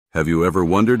Have you ever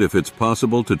wondered if it's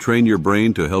possible to train your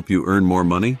brain to help you earn more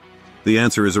money? The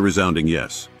answer is a resounding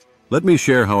yes. Let me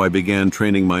share how I began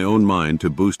training my own mind to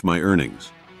boost my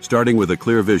earnings, starting with a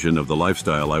clear vision of the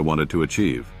lifestyle I wanted to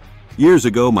achieve. Years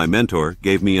ago, my mentor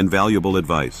gave me invaluable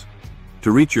advice.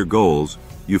 To reach your goals,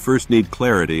 you first need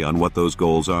clarity on what those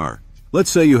goals are.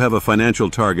 Let's say you have a financial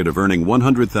target of earning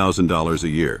 $100,000 a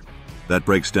year. That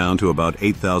breaks down to about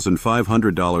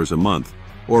 $8,500 a month,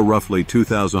 or roughly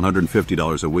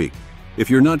 $2,150 a week. If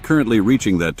you're not currently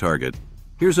reaching that target,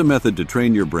 here's a method to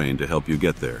train your brain to help you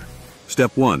get there.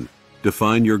 Step 1.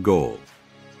 Define your goal.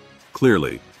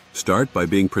 Clearly, start by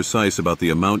being precise about the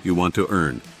amount you want to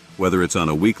earn, whether it's on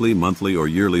a weekly, monthly, or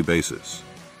yearly basis.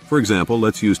 For example,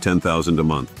 let's use $10,000 a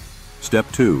month. Step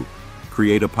 2.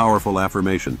 Create a powerful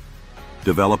affirmation.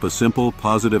 Develop a simple,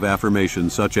 positive affirmation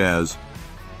such as,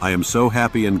 I am so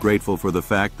happy and grateful for the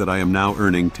fact that I am now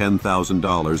earning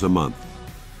 $10,000 a month.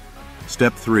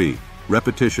 Step 3.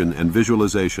 Repetition and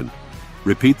visualization.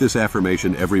 Repeat this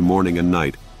affirmation every morning and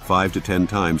night, 5 to 10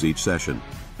 times each session.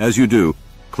 As you do,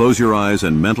 close your eyes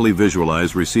and mentally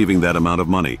visualize receiving that amount of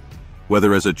money,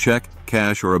 whether as a check,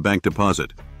 cash, or a bank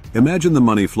deposit. Imagine the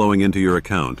money flowing into your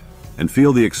account and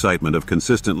feel the excitement of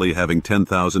consistently having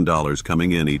 $10,000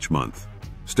 coming in each month.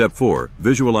 Step 4.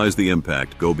 Visualize the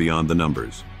impact, go beyond the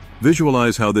numbers.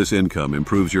 Visualize how this income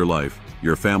improves your life,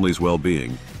 your family's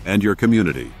well-being, and your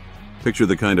community. Picture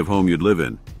the kind of home you'd live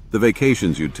in, the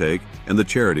vacations you'd take, and the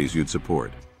charities you'd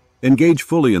support. Engage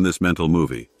fully in this mental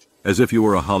movie, as if you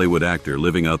were a Hollywood actor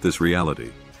living out this reality.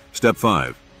 Step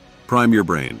 5. Prime your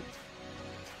brain.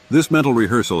 This mental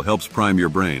rehearsal helps prime your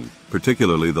brain,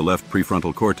 particularly the left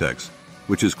prefrontal cortex,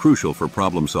 which is crucial for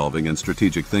problem solving and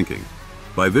strategic thinking.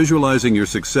 By visualizing your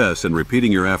success and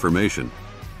repeating your affirmation,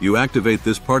 you activate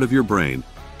this part of your brain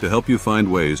to help you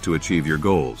find ways to achieve your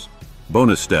goals.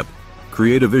 Bonus step,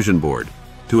 create a vision board.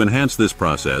 To enhance this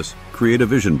process, create a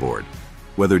vision board.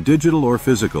 Whether digital or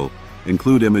physical,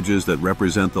 include images that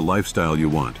represent the lifestyle you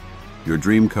want, your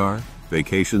dream car,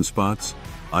 vacation spots,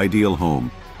 ideal home,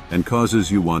 and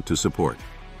causes you want to support.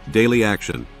 Daily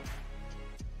action.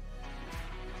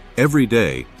 Every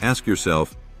day, ask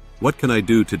yourself, what can I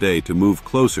do today to move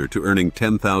closer to earning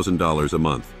 $10,000 a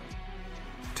month?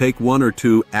 Take 1 or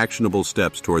 2 actionable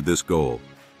steps toward this goal.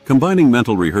 Combining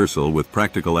mental rehearsal with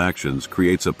practical actions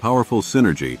creates a powerful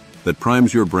synergy that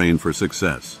primes your brain for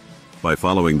success. By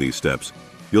following these steps,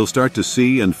 you'll start to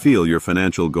see and feel your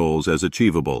financial goals as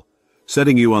achievable,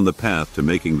 setting you on the path to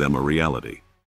making them a reality.